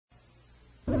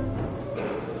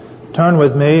Turn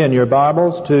with me in your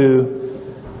Bibles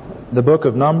to the book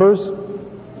of Numbers,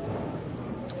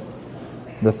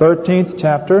 the 13th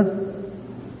chapter,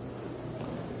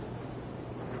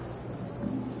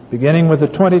 beginning with the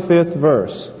 25th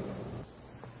verse.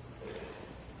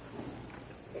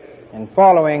 In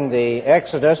following the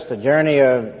Exodus, the journey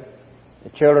of the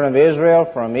children of Israel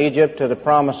from Egypt to the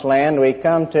Promised Land, we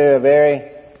come to a very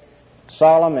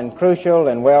solemn and crucial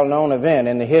and well-known event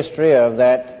in the history of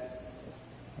that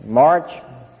march.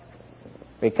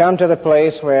 We come to the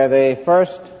place where they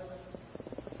first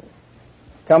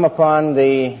come upon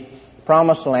the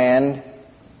Promised Land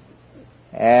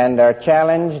and are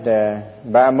challenged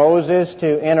by Moses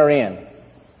to enter in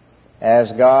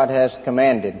as God has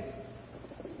commanded.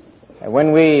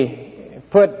 When we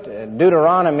put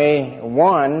Deuteronomy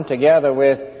 1 together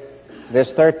with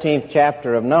this 13th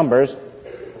chapter of Numbers,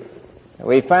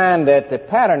 we find that the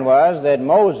pattern was that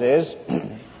Moses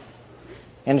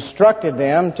instructed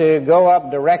them to go up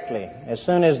directly as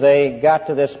soon as they got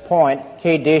to this point,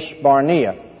 Kadesh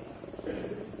Barnea.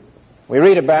 We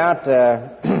read about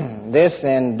this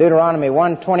in Deuteronomy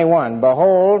 1:21.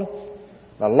 Behold,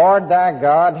 the Lord thy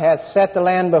God hath set the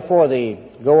land before thee.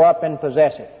 Go up and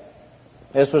possess it.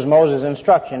 This was Moses'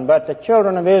 instruction. But the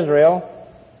children of Israel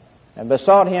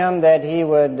besought him that he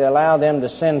would allow them to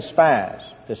send spies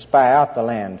to spy out the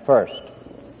land first.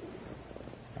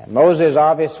 Moses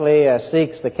obviously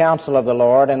seeks the counsel of the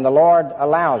Lord, and the Lord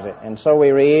allows it. And so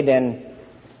we read in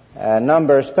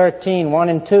Numbers 13:1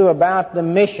 and 2 about the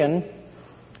mission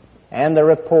and the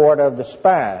report of the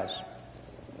spies.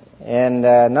 In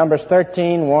Numbers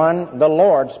 13:1, the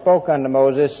Lord spoke unto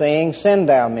Moses, saying, Send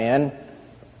thou men,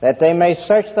 that they may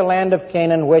search the land of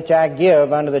Canaan, which I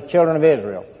give unto the children of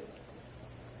Israel.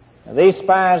 These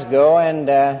spies go and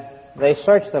they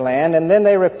search the land, and then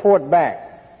they report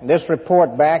back. This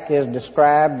report back is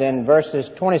described in verses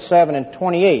 27 and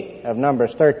 28 of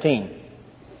Numbers 13.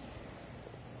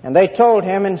 And they told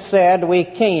him and said, We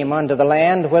came unto the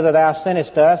land whither thou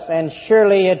sentest us, and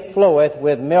surely it floweth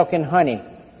with milk and honey.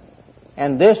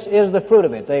 And this is the fruit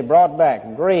of it. They brought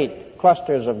back great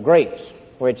clusters of grapes,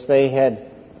 which they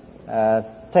had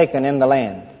taken in the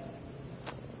land.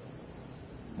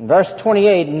 In verse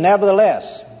 28,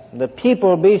 Nevertheless, the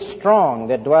people be strong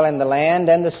that dwell in the land,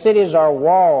 and the cities are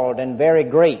walled and very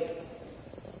great.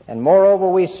 And moreover,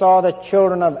 we saw the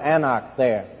children of Anak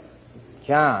there,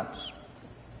 giants.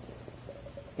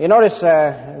 You notice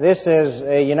this is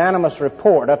a unanimous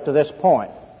report up to this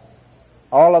point.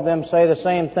 All of them say the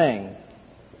same thing.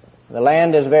 The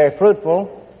land is very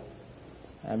fruitful,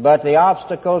 but the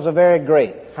obstacles are very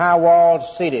great.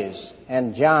 High-walled cities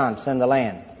and giants in the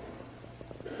land.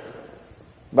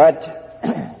 But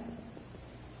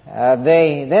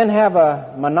they then have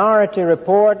a minority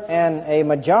report and a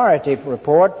majority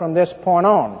report from this point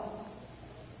on.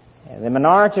 The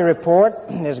minority report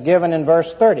is given in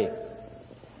verse 30.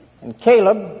 And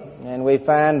Caleb, and we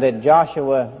find that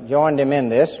Joshua joined him in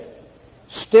this,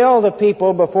 stilled the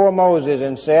people before Moses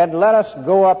and said, Let us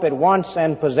go up at once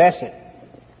and possess it,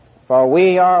 for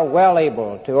we are well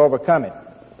able to overcome it.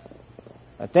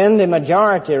 But then the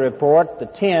majority report, the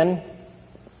 10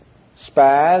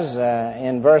 spies,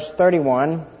 in verse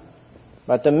 31,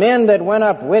 But the men that went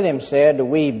up with him said,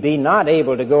 We be not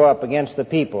able to go up against the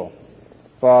people,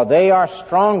 for they are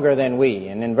stronger than we.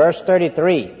 And in verse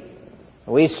 33,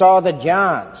 We saw the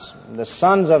giants, the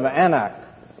sons of Anak.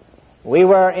 We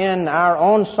were in our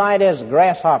own sight as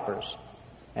grasshoppers,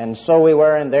 and so we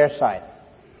were in their sight.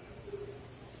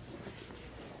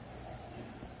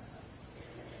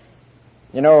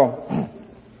 You know,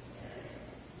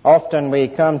 often we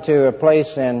come to a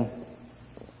place in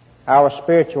our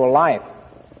spiritual life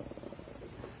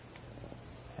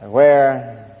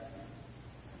where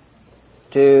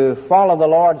to follow the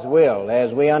Lord's will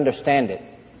as we understand it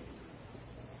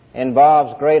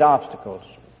involves great obstacles.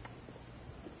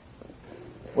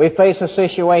 We face a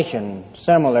situation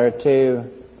similar to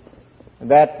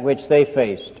that which they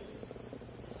faced.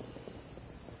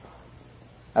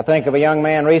 I think of a young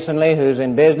man recently who's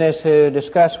in business who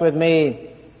discussed with me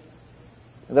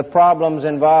the problems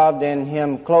involved in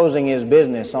him closing his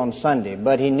business on Sunday,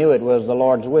 but he knew it was the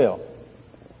Lord's will.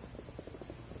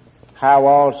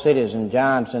 High-walled cities and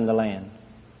giants in the land.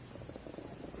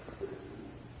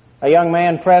 A young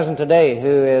man present today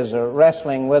who is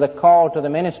wrestling with a call to the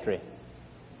ministry,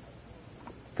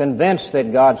 convinced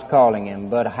that God's calling him,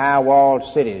 but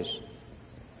high-walled cities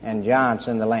and giants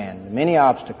in the land, many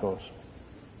obstacles.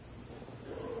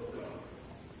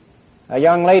 A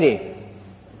young lady,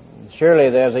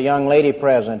 surely there's a young lady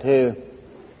present who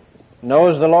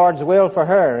knows the Lord's will for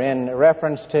her in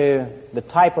reference to the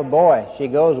type of boy she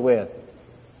goes with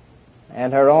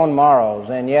and her own morals,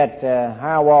 and yet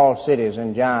high-walled cities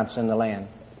and giants in the land.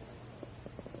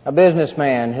 A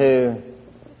businessman who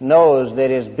knows that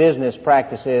his business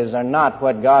practices are not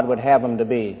what God would have them to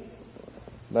be,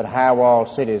 but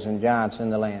high-walled cities and giants in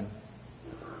the land.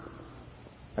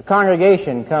 A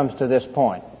congregation comes to this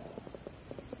point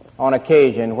on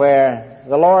occasion where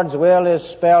the Lord's will is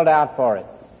spelled out for it.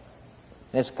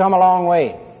 It's come a long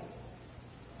way.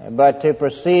 But to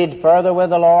proceed further with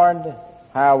the Lord,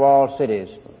 high-walled cities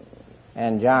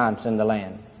and giants in the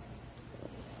land.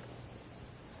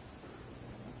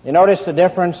 You notice the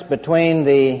difference between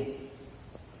the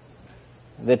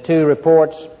two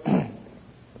reports?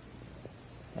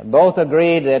 Both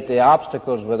agreed that the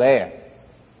obstacles were there.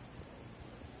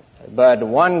 But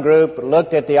one group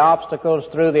looked at the obstacles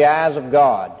through the eyes of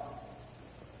God,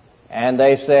 and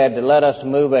they said, let us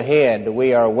move ahead.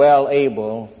 We are well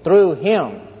able, through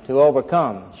Him, to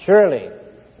overcome. Surely,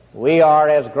 we are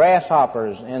as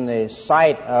grasshoppers in the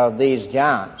sight of these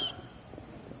giants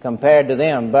compared to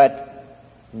them, but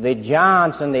the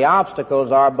giants and the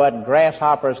obstacles are but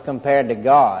grasshoppers compared to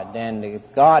God, and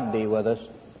if God be with us,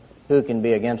 who can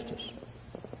be against us?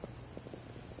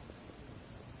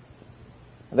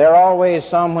 There are always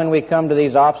some when we come to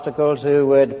these obstacles who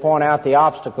would point out the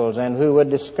obstacles and who would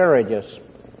discourage us.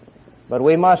 But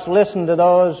we must listen to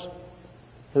those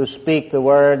who speak the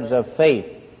words of faith,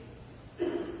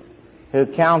 who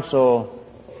counsel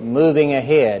moving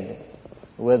ahead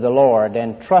with the Lord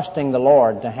and trusting the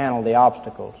Lord to handle the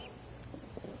obstacles.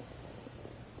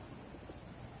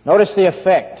 Notice the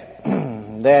effect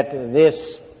that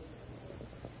this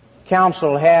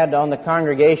counsel had on the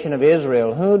congregation of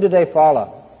Israel. Who did they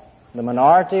follow? The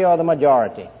minority or the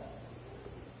majority?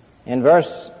 In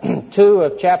verse 2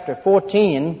 of chapter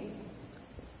 14,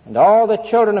 and all the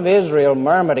children of Israel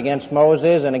murmured against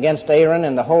Moses and against Aaron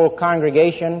and the whole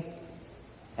congregation,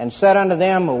 and said unto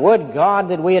them, would God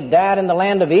that we had died in the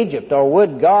land of Egypt, or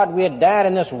would God we had died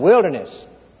in this wilderness?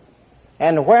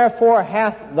 And wherefore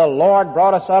hath the Lord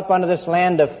brought us up unto this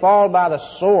land to fall by the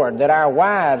sword, that our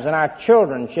wives and our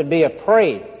children should be a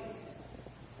prey?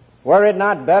 Were it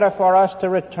not better for us to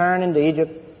return into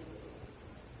Egypt?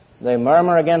 They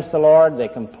murmur against the Lord, they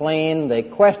complain, they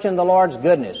question the Lord's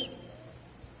goodness.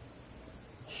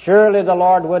 Surely the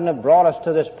Lord wouldn't have brought us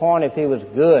to this point if He was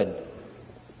good.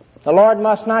 The Lord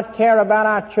must not care about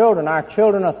our children. Our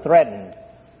children are threatened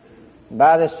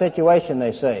by this situation,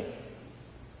 they say.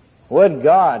 Would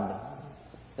God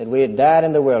that we had died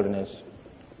in the wilderness.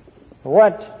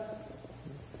 What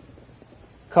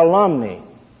calumny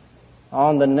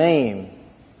on the name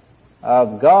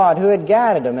of God who had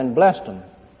guided them and blessed them.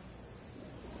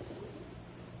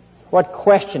 What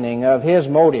questioning of His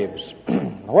motives.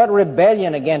 What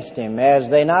rebellion against Him as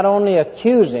they not only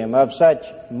accuse Him of such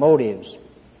motives,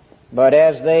 but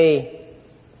as they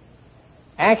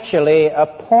actually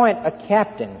appoint a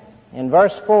captain. In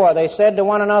verse 4, they said to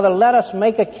one another, let us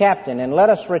make a captain and let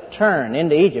us return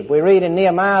into Egypt. We read in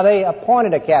Nehemiah, they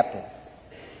appointed a captain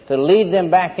to lead them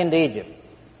back into Egypt.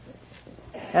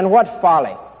 And what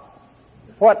folly.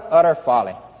 What utter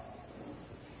folly.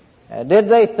 Did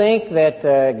they think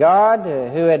that God,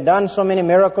 who had done so many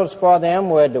miracles for them,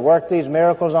 would work these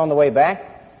miracles on the way back?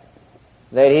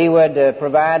 That He would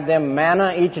provide them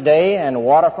manna each day and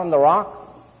water from the rock?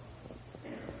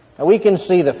 Now, we can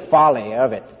see the folly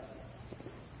of it.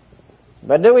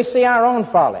 But do we see our own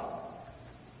folly?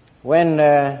 When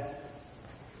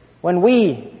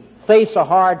we face a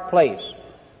hard place,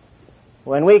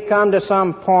 when we come to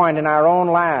some point in our own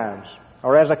lives,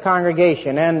 or as a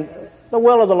congregation, and the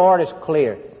will of the Lord is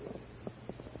clear,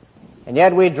 and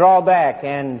yet we draw back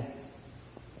and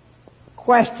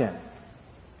question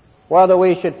whether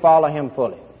we should follow Him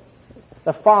fully.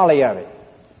 The folly of it.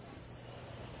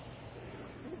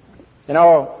 You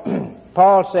know,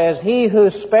 Paul says, He who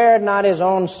spared not His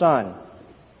own Son,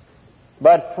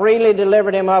 but freely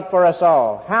delivered Him up for us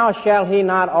all, how shall He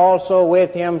not also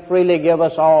with Him freely give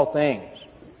us all things?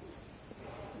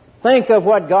 Think of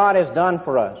what God has done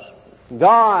for us.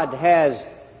 God has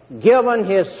given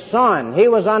His Son. He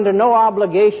was under no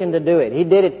obligation to do it. He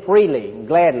did it freely and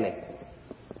gladly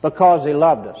because He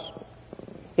loved us.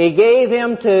 He gave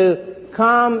Him to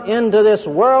come into this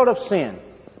world of sin,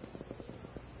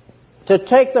 to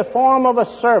take the form of a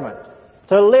servant,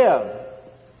 to live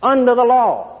under the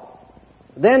law,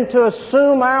 then to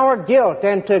assume our guilt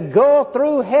and to go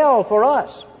through hell for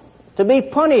us, to be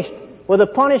punished with the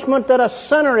punishment that a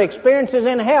sinner experiences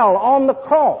in hell on the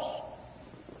cross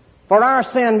for our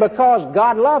sin because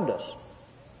God loved us.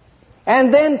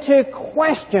 And then to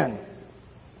question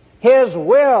His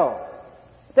will,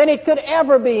 then it could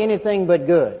ever be anything but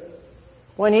good.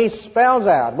 When He spells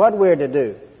out what we're to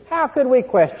do, how could we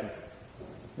question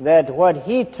that what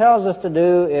He tells us to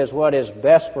do is what is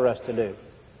best for us to do?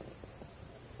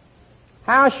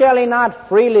 How shall He not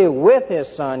freely with His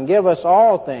Son give us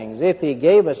all things if He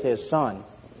gave us His Son?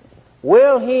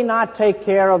 Will He not take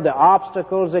care of the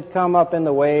obstacles that come up in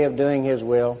the way of doing His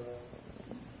will?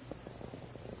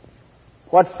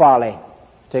 What folly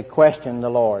to question the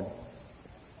Lord.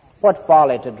 What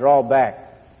folly to draw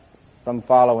back from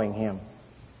following Him.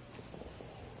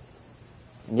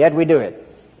 And yet we do it.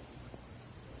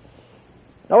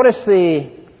 Notice the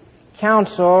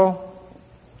counsel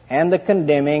and the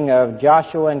condemning of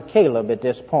Joshua and Caleb at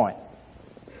this point.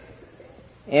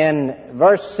 In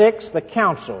verse 6, the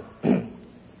counsel.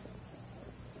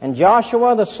 And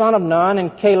Joshua the son of Nun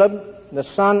and Caleb the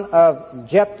son of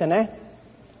Jephunneh,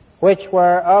 which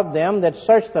were of them that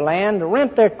searched the land,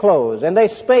 rent their clothes. And they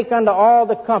spake unto all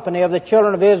the company of the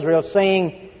children of Israel,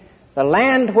 saying, the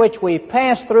land which we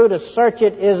passed through to search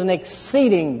it is an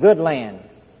exceeding good land.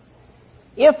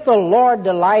 If the Lord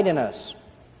delight in us,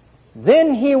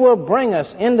 then He will bring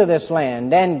us into this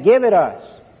land and give it us,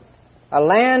 a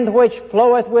land which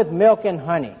floweth with milk and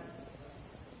honey.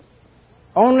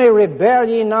 Only rebel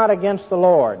ye not against the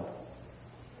Lord,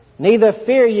 neither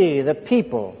fear ye the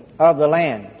people of the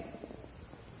land.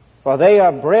 For they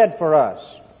are bread for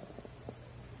us.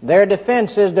 Their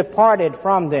defense is departed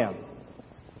from them,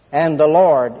 and the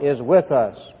Lord is with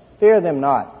us. Fear them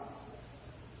not.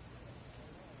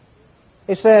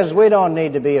 He says we don't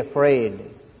need to be afraid.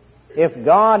 If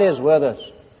God is with us,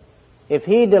 if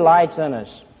He delights in us,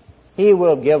 He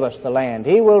will give us the land.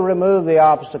 He will remove the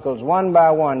obstacles one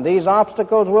by one. These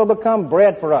obstacles will become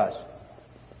bread for us.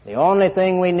 The only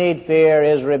thing we need fear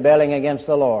is rebelling against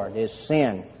the Lord, is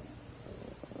sin.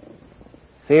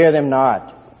 Fear them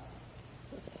not.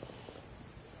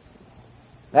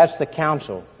 That's the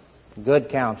counsel, good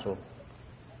counsel.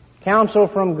 Counsel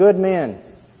from good men.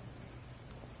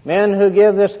 Men who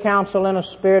give this counsel in a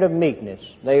spirit of meekness.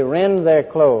 They rend their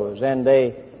clothes and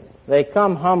they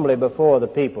come humbly before the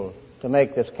people to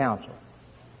make this counsel.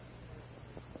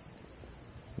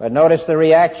 But notice the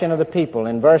reaction of the people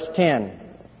in verse 10.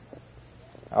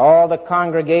 All the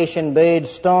congregation bade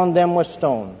stone them with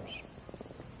stones.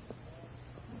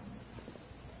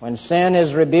 When sin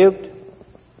is rebuked,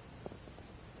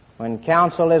 when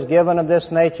counsel is given of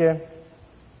this nature,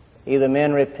 either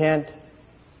men repent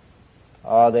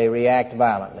or they react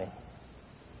violently.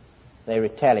 They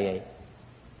retaliate.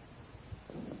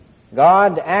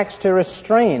 God acts to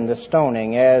restrain the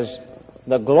stoning as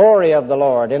the glory of the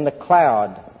Lord in the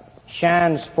cloud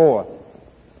shines forth.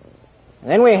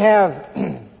 And then we have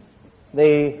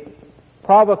the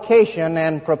provocation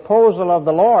and proposal of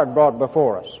the Lord brought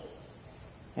before us.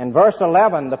 In verse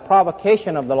 11, the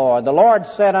provocation of the Lord. The Lord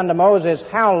said unto Moses,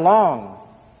 how long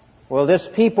will this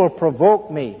people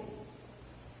provoke me?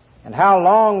 And how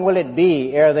long will it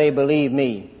be ere they believe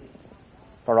me?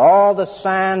 For all the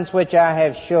signs which I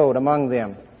have showed among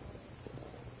them.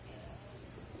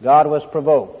 God was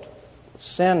provoked.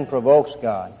 Sin provokes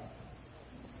God.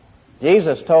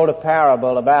 Jesus told a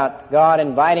parable about God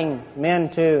inviting men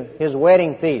to His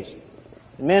wedding feast.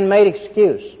 The men made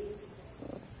excuse.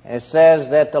 It says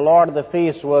that the Lord of the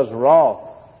feast was wroth.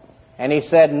 And He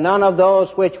said, none of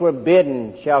those which were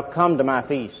bidden shall come to my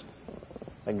feast.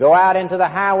 But go out into the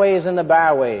highways and the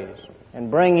byways and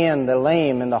bring in the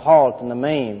lame and the halt and the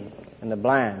maimed and the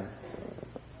blind.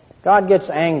 God gets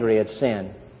angry at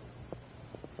sin.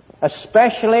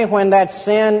 Especially when that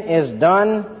sin is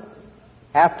done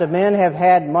after men have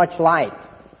had much light.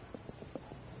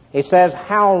 He says,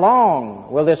 how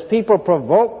long will this people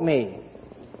provoke me?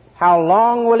 How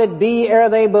long will it be ere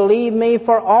they believe me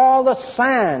for all the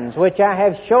signs which I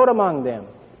have showed among them?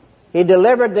 He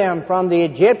delivered them from the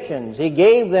Egyptians. He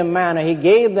gave them manna. He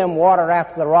gave them water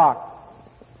after the rock.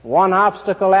 One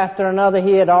obstacle after another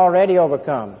He had already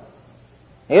overcome.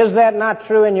 Is that not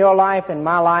true in your life, in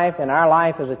my life, in our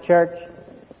life as a church?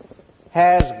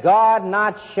 Has God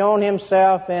not shown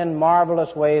Himself in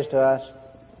marvelous ways to us?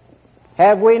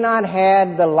 Have we not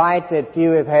had the light that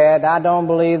few have had? I don't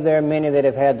believe there are many that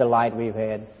have had the light we've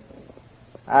had.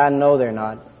 I know they're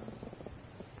not.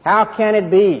 How can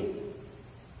it be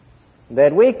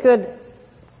that we could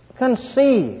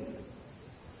conceive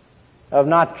of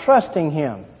not trusting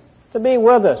Him to be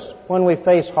with us when we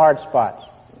face hard spots,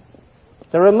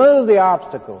 to remove the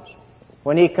obstacles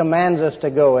when He commands us to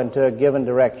go into a given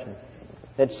direction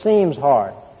that seems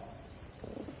hard?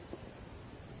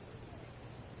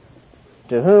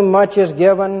 To whom much is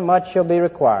given, much shall be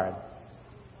required.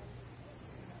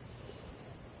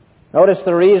 Notice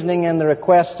the reasoning and the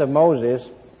request of Moses.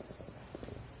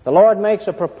 The Lord makes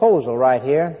a proposal right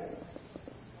here.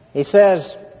 He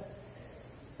says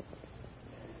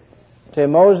to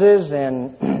Moses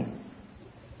in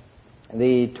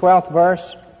the 12th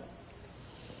verse,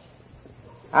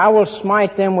 I will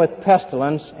smite them with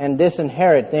pestilence and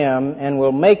disinherit them, and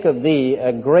will make of thee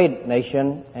a great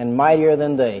nation and mightier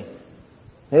than they.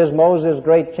 Here's Moses'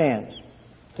 great chance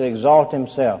to exalt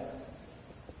himself.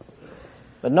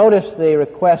 But notice the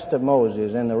request of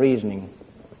Moses and the reasoning.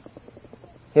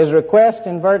 His request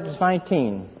in verse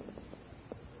 19,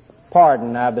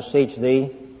 pardon, I beseech thee,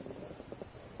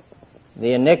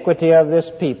 the iniquity of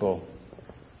this people,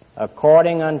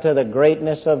 according unto the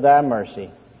greatness of thy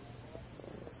mercy.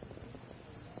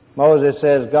 Moses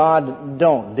says, God,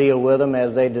 don't deal with them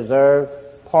as they deserve.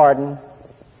 Pardon.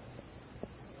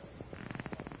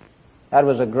 That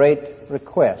was a great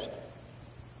request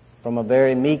from a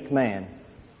very meek man.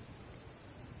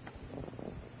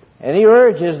 And he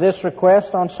urges this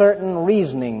request on certain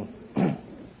reasoning.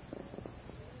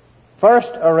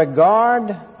 First, a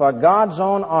regard for God's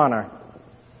own honor.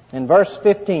 In verse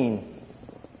 15,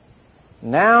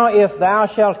 now if thou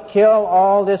shalt kill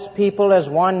all this people as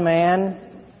one man,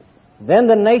 then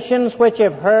the nations which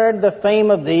have heard the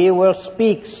fame of thee will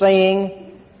speak,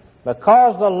 saying,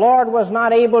 because the Lord was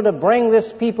not able to bring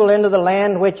this people into the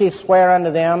land which he sware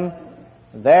unto them,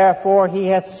 therefore he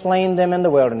hath slain them in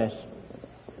the wilderness.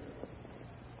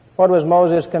 What was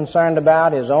Moses concerned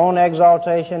about? His own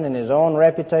exaltation and his own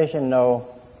reputation? No.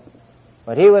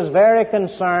 But he was very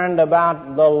concerned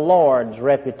about the Lord's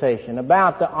reputation,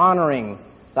 about the honoring,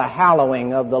 the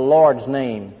hallowing of the Lord's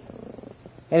name.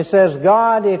 And he says,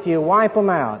 God, if you wipe them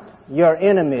out, your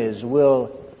enemies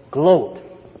will gloat.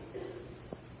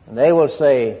 And they will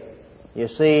say, you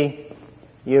see,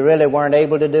 you really weren't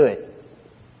able to do it.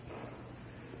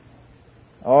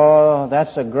 Oh,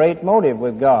 that's a great motive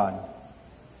with God.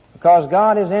 Because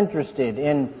God is interested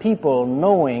in people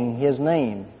knowing His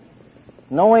name,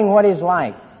 knowing what He's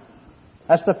like.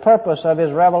 That's the purpose of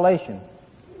His revelation.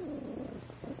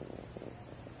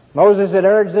 Moses had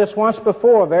urged this once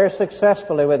before very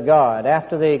successfully with God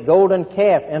after the golden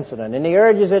calf incident, and he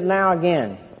urges it now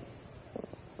again.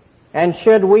 And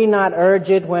should we not urge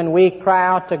it when we cry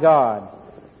out to God,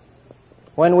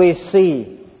 when we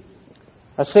see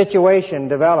a situation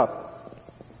develop,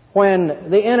 when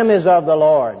the enemies of the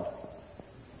Lord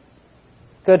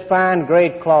could find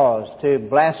great cause to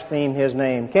blaspheme His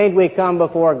name? Can't we come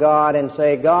before God and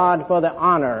say, God, for the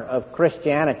honor of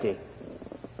Christianity,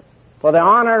 for the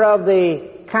honor of the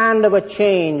kind of a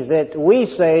change that we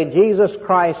say Jesus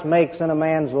Christ makes in a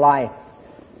man's life,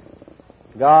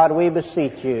 God, we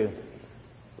beseech you,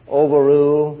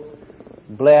 overrule,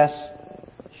 bless,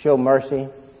 show mercy,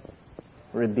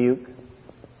 rebuke.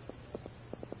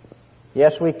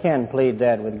 Yes, we can plead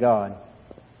that with God.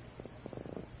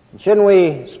 Shouldn't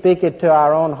we speak it to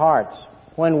our own hearts?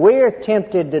 When we're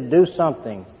tempted to do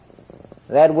something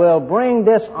that will bring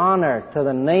dishonor to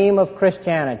the name of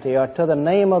Christianity or to the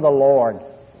name of the Lord,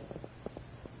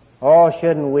 oh,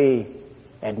 shouldn't we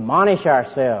admonish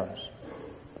ourselves?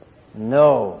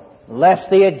 No, lest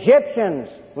the Egyptians,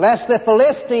 lest the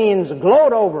Philistines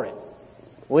gloat over it.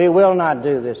 We will not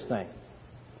do this thing.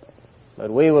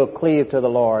 But we will cleave to the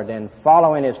Lord and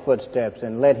follow in His footsteps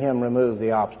and let Him remove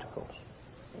the obstacles.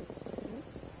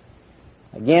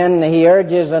 Again, he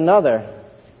urges another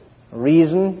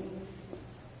reason,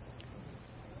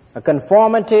 a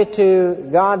conformity to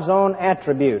God's own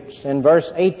attributes. In verse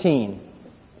 18,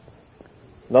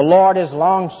 the Lord is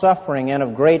long-suffering and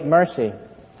of great mercy,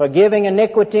 forgiving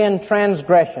iniquity and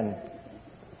transgression,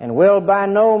 and will by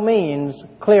no means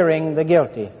clearing the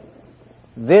guilty,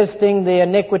 visiting the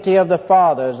iniquity of the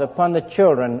fathers upon the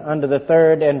children unto the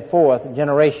third and fourth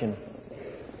generation.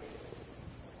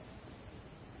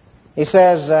 He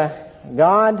says,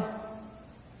 God,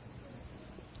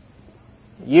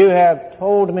 you have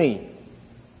told me,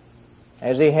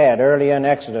 as He had earlier in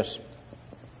Exodus,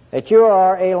 that you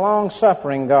are a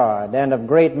long-suffering God and of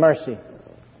great mercy.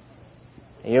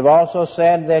 You've also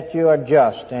said that you are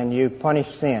just and you punish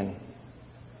sin.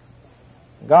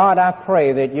 God, I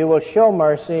pray that you will show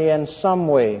mercy in some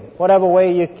way, whatever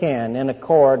way you can, in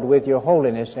accord with your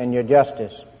holiness and your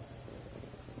justice.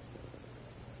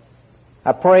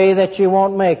 I pray that you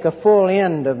won't make a full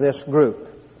end of this group.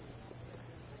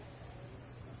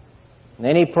 And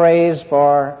then he prays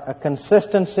for a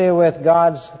consistency with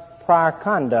God's prior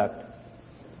conduct.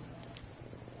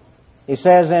 He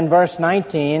says in verse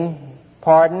 19,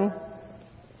 pardon,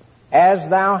 as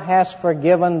thou hast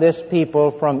forgiven this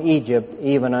people from Egypt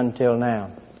even until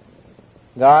now.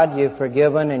 God, you've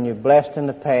forgiven and you've blessed in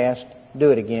the past.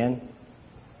 do it again.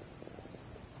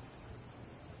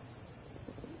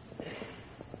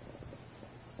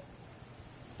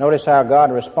 Notice how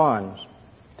God responds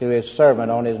to His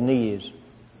servant on his knees.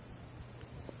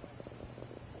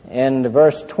 In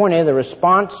verse 20, the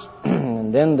response,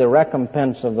 and then the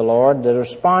recompense of the Lord. The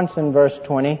response in verse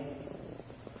 20,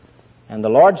 and the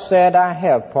Lord said, I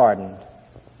have pardoned,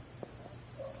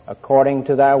 according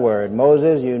to thy word.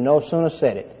 Moses, you no sooner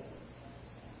said it.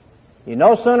 You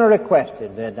no sooner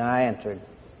requested than I answered.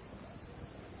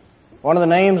 One of the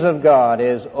names of God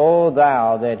is, O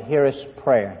thou that hearest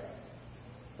prayer.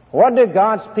 What do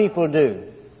God's people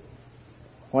do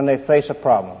when they face a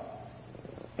problem?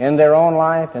 In their own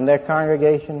life, in their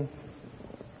congregation,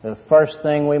 the first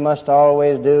thing we must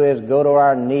always do is go to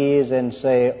our knees and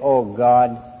say, Oh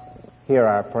God, hear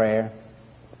our prayer.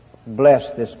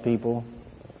 Bless this people.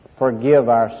 Forgive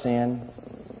our sin.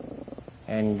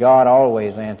 And God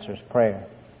always answers prayer.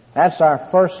 That's our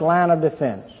first line of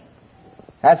defense.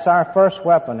 That's our first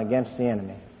weapon against the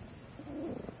enemy.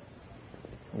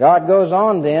 God goes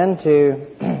on then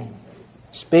to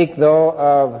speak, though,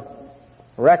 of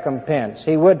recompense.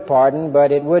 He would pardon,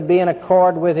 but it would be in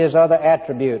accord with His other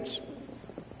attributes.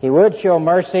 He would show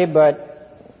mercy,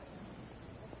 but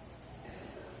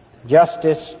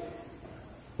justice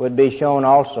would be shown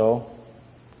also.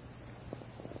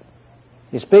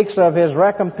 He speaks of His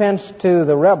recompense to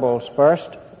the rebels first.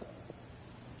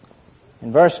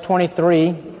 In verse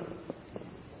 23,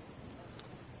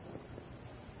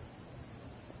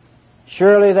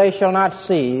 surely they shall not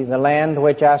see the land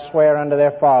which I swear unto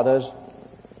their fathers,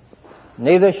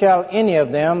 neither shall any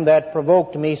of them that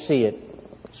provoked me see it.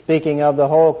 Speaking of the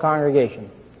whole congregation.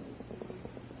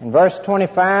 In verse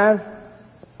 25,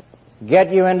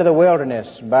 get you into the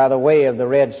wilderness by the way of the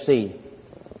Red Sea.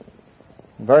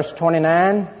 In verse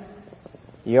 29,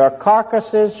 your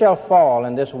carcasses shall fall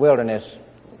in this wilderness,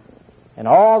 and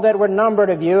all that were numbered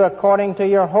of you according to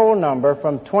your whole number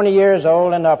from 20 years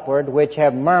old and upward, which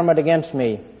have murmured against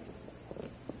me.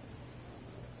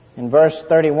 In verse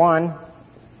 31,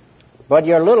 but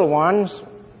your little ones,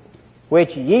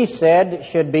 which ye said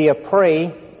should be a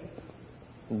prey,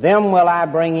 them will I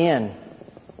bring in,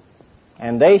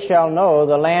 and they shall know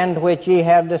the land which ye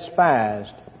have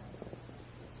despised.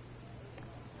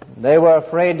 They were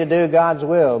afraid to do God's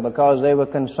will because they were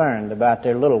concerned about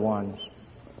their little ones.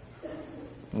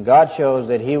 And God shows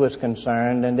that He was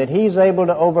concerned and that He's able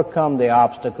to overcome the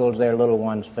obstacles their little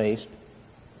ones faced.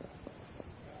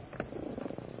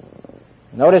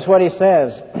 Notice what He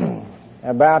says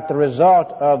about the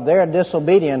result of their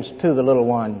disobedience to the little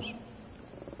ones.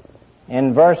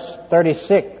 In verse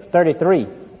 33,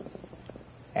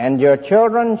 and your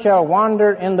children shall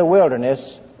wander in the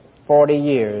wilderness 40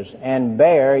 years and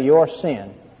bear your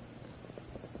sin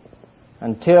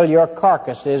until your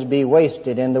carcasses be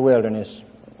wasted in the wilderness.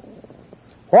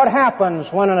 What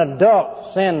happens when an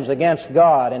adult sins against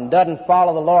God and doesn't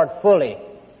follow the Lord fully,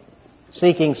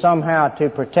 seeking somehow to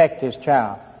protect his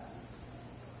child?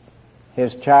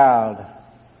 His child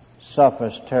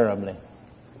suffers terribly.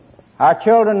 Our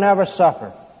children never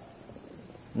suffer.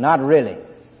 Not really.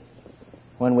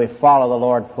 When we follow the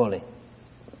Lord fully.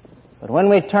 But when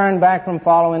we turn back from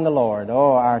following the Lord,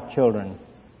 our children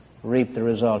reap the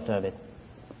result of it.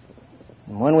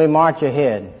 And when we march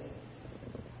ahead,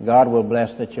 God will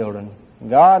bless the children.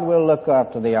 God will look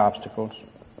up to the obstacles.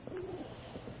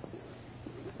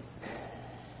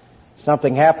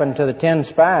 Something happened to the 10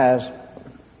 spies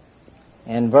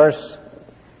in verse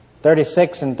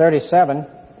 36 and 37.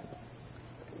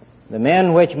 The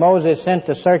men which Moses sent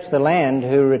to search the land,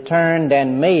 who returned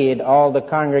and made all the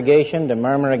congregation to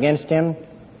murmur against him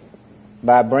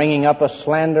by bringing up a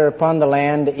slander upon the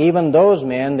land, even those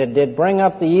men that did bring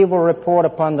up the evil report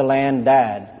upon the land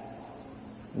died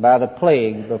by the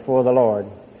plague before the Lord.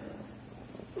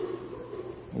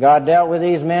 God dealt with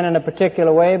these men in a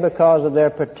particular way because of their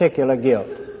particular guilt.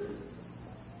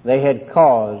 They had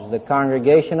caused the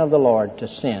congregation of the Lord to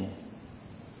sin.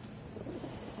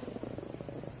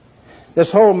 This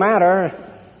whole matter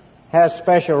has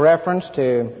special reference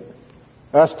to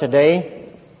us today.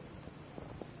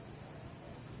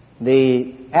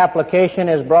 The application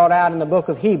is brought out in the book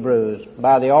of Hebrews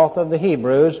by the author of the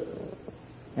Hebrews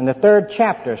in the 3rd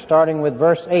chapter, starting with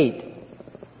verse 8.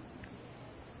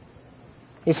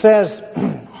 He says,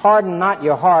 harden not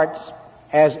your hearts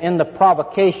as in the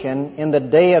provocation in the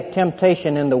day of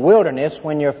temptation in the wilderness,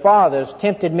 when your fathers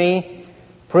tempted me,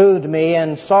 proved me,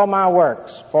 and saw my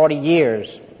works 40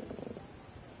 years.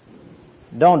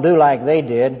 Don't do like they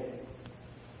did.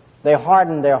 They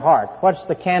hardened their heart. What's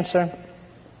the cancer?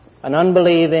 An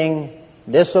unbelieving,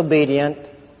 disobedient,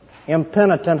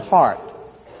 impenitent heart.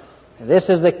 This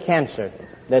is the cancer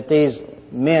that these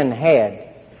men had.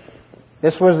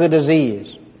 This was the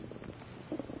disease.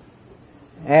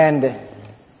 And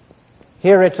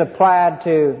here it's applied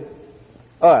to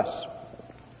us.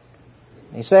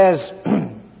 He says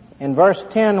in verse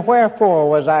 10, "Wherefore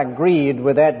was I grieved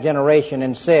with that generation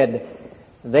and said,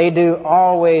 they do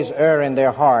always err in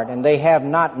their heart, and they have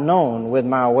not known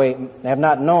my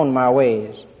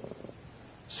ways.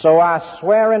 So I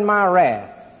swear in my wrath,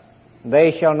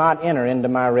 they shall not enter into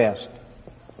my rest."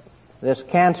 This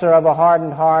cancer of a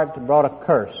hardened heart brought a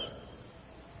curse.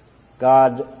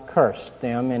 God cursed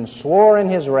them and swore in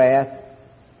His wrath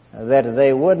that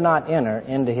they would not enter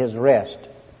into His rest.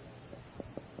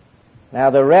 Now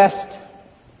the rest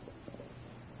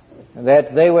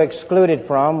that they were excluded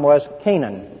from was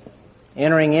Canaan,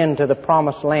 entering into the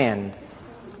promised land.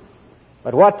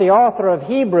 But what the author of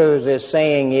Hebrews is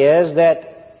saying is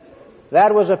that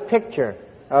that was a picture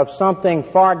of something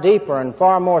far deeper and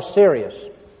far more serious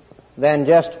than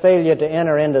just failure to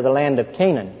enter into the land of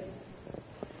Canaan.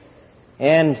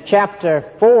 In chapter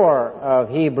 4 of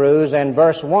Hebrews and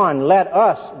verse 1, "Let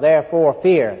us therefore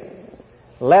fear,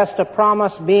 lest a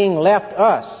promise being left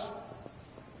us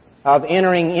of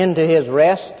entering into His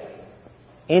rest,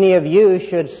 any of you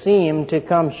should seem to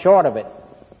come short of it."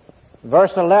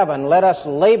 Verse 11, "Let us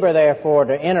labor therefore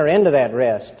to enter into that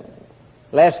rest,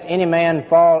 lest any man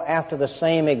fall after the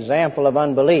same example of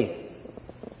unbelief."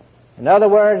 In other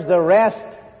words, the rest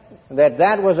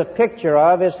that was a picture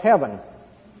of is heaven.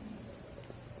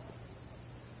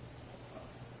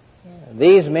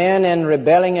 These men, in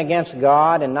rebelling against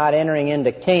God and not entering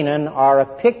into Canaan, are a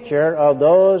picture of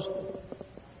those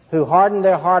who harden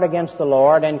their heart against the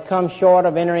Lord and come short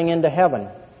of entering into heaven.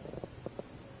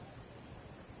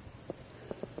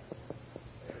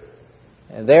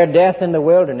 Their death in the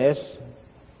wilderness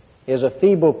is a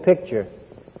feeble picture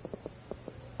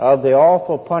of the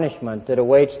awful punishment that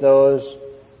awaits those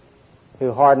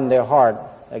who harden their heart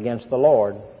against the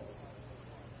Lord.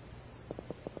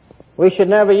 We should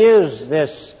never use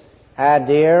this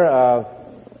idea of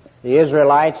the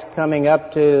Israelites coming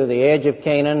up to the edge of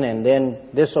Canaan and then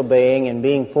disobeying and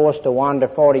being forced to wander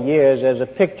 40 years as a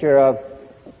picture of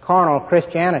carnal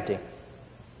Christianity.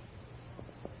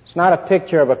 It's not a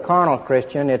picture of a carnal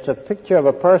Christian. It's a picture of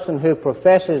a person who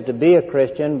professes to be a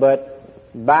Christian, but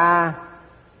by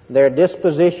their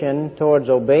disposition towards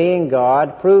obeying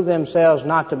God prove themselves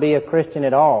not to be a Christian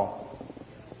at all.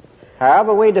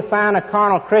 However we define a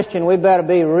carnal Christian, we better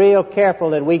be real careful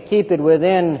that we keep it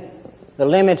within the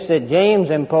limits that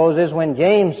James imposes when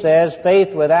James says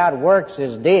faith without works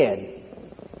is dead.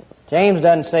 James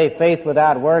doesn't say faith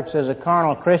without works is a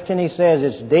carnal Christian. He says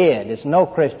it's dead. It's no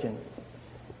Christian.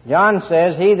 John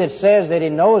says he that says that he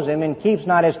knows Him and keeps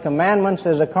not His commandments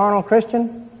is a carnal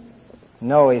Christian.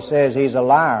 No, he says he's a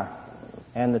liar,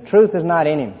 and the truth is not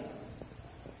in him.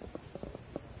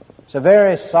 It's a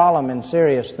very solemn and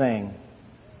serious thing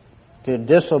to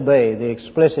disobey the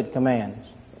explicit commands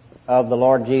of the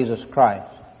Lord Jesus Christ,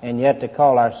 and yet to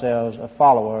call ourselves a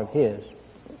follower of His.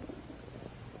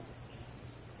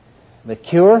 The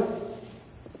cure?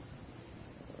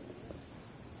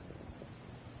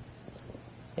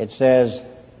 It says,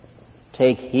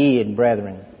 "Take heed,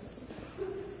 brethren,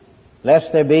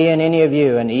 lest there be in any of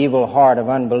you an evil heart of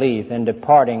unbelief in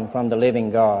departing from the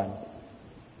living God.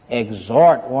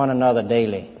 Exhort one another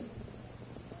daily,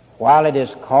 while it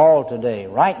is called today,"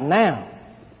 right now,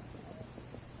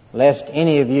 "lest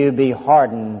any of you be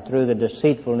hardened through the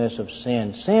deceitfulness of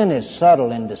sin." Sin is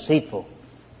subtle and deceitful.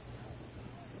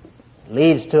 It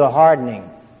leads to a hardening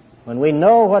when we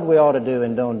know what we ought to do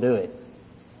and don't do it.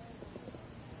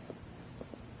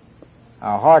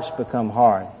 Our hearts become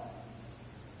hard.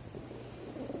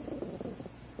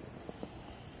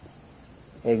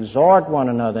 Exhort one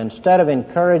another. Instead of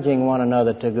encouraging one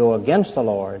another to go against the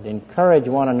Lord, encourage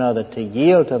one another to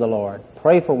yield to the Lord.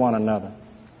 Pray for one another.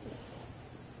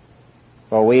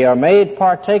 For we are made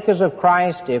partakers of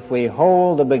Christ if we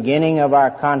hold the beginning of our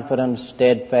confidence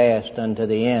steadfast unto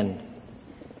the end.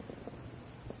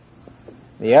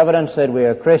 The evidence that we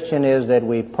are Christian is that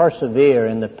we persevere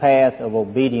in the path of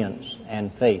obedience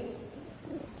and faith.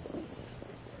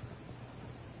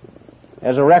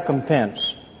 As a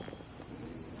recompense,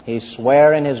 He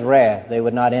swore in His wrath they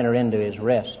would not enter into His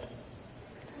rest.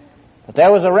 But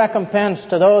there was a recompense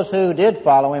to those who did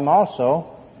follow Him also.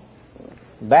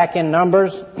 Back in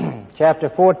Numbers chapter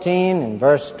 14 and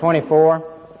verse 24,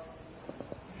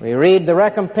 we read the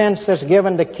recompense that's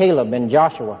given to Caleb and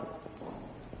Joshua.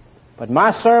 "But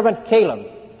my servant Caleb,"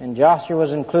 and Joshua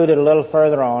was included a little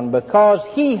further on, "because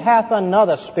he hath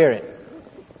another spirit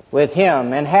with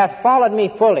him, and hath followed me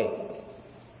fully,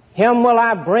 him will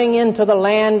I bring into the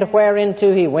land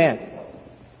whereinto he went,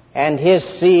 and his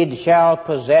seed shall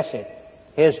possess it.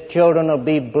 His children will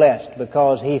be blessed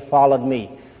because he followed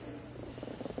me.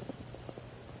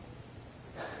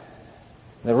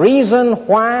 The reason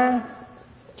why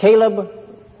Caleb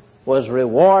was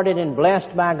rewarded and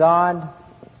blessed by God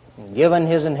and given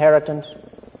his inheritance,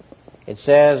 it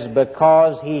says,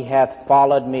 because he hath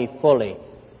followed me fully.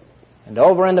 And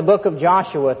over in the book of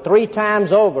Joshua, 3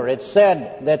 times over, it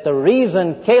said that the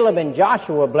reason Caleb and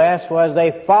Joshua were blessed was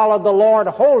they followed the Lord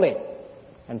wholly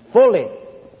and fully.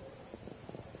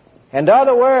 In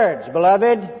other words,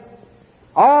 beloved,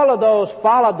 all of those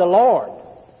followed the Lord.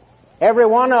 Every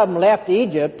one of them left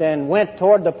Egypt and went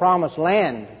toward the promised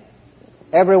land.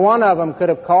 Every one of them could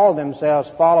have called themselves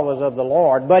followers of the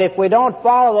Lord. But if we don't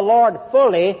follow the Lord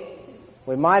fully,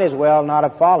 we might as well not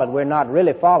have followed. We're not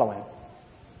really following.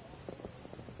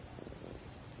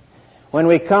 When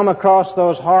we come across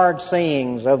those hard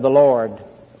sayings of the Lord,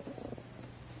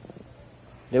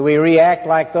 do we react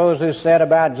like those who said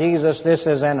about Jesus, this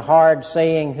is an hard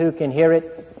saying, who can hear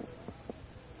it?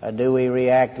 Or do we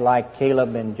react like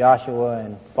Caleb and Joshua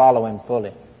and follow him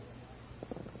fully?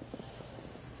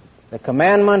 The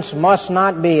commandments must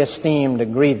not be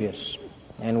esteemed grievous,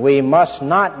 and we must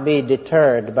not be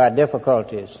deterred by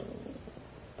difficulties.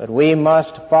 But we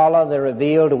must follow the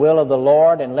revealed will of the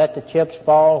Lord and let the chips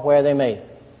fall where they may.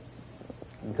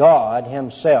 God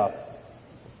himself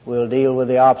will deal with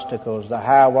the obstacles, the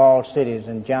high-walled cities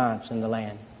and giants in the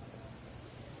land.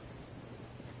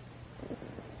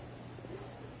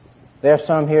 There are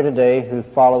some here today who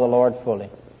follow the Lord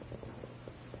fully.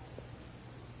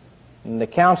 And the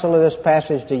counsel of this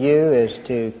passage to you is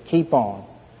to keep on.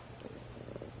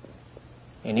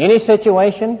 In any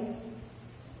situation,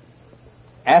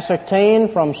 ascertain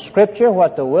from Scripture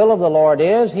what the will of the Lord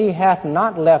is. He hath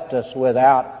not left us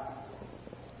without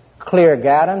clear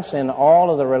guidance in all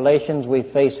of the relations we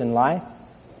face in life.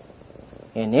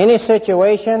 In any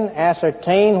situation,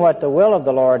 ascertain what the will of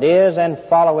the Lord is and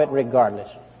follow it regardless.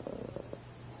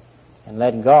 And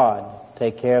let God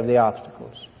take care of the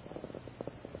obstacles.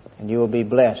 And you will be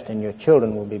blessed, and your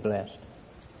children will be blessed.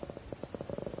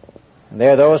 And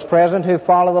there are those present who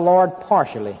follow the Lord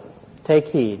partially. Take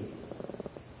heed.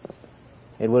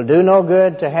 It will do no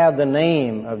good to have the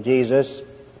name of Jesus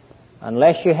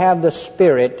unless you have the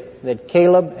spirit that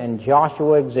Caleb and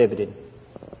Joshua exhibited.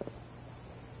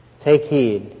 Take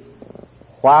heed.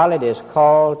 While it is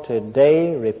called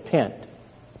today, repent.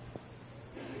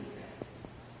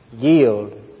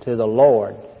 Yield to the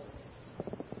Lord.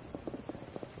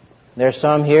 There's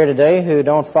some here today who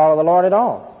don't follow the Lord at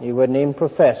all. You wouldn't even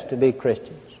profess to be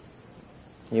Christians.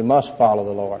 You must follow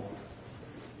the Lord.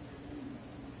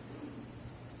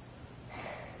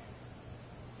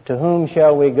 To whom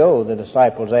shall we go, the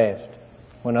disciples asked,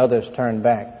 when others turned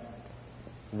back.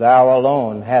 Thou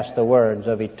alone hast the words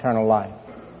of eternal life.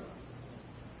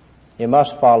 You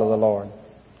must follow the Lord.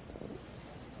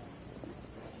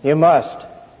 You must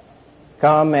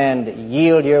come and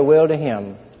yield your will to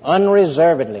Him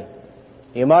unreservedly.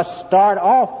 You must start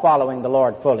off following the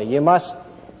Lord fully. You must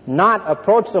not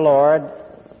approach the Lord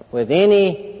with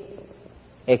any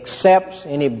excepts,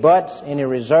 any buts, any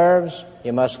reserves.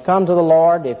 You must come to the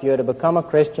Lord if you're to become a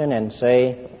Christian and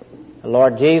say,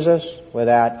 Lord Jesus,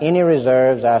 without any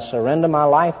reserves, I surrender my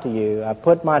life to you. I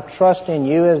put my trust in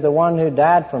you as the one who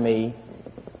died for me.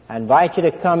 I invite you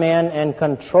to come in and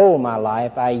control my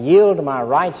life. I yield my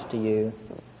rights to you.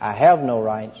 I have no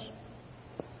rights.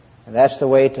 And that's the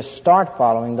way to start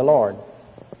following the Lord.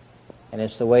 And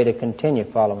it's the way to continue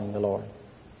following the Lord.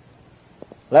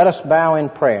 Let us bow in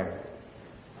prayer.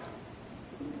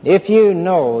 If you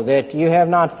know that you have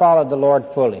not followed the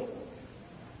Lord fully,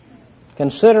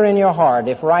 consider in your heart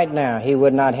if right now He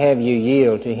would not have you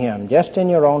yield to Him, just in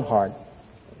your own heart.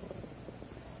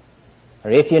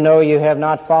 Or if you know you have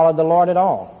not followed the Lord at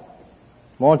all,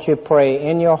 won't you pray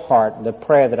in your heart the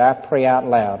prayer that I pray out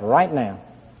loud right now,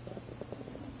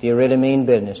 if you really mean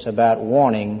business about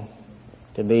wanting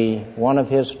to be one of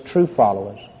His true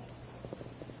followers.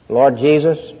 Lord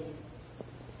Jesus,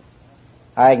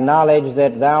 I acknowledge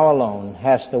that Thou alone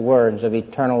hast the words of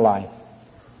eternal life.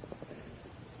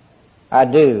 I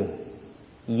do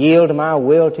yield my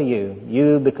will to You.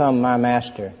 You become my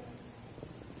master.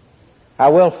 I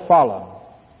will follow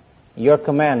Your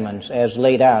commandments as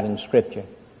laid out in Scripture.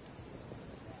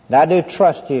 And I do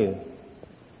trust You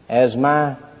as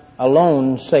my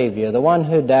alone Savior, the one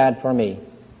who died for me.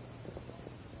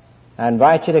 I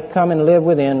invite You to come and live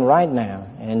within right now,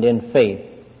 and in faith,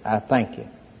 I thank You.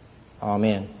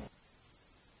 Amen.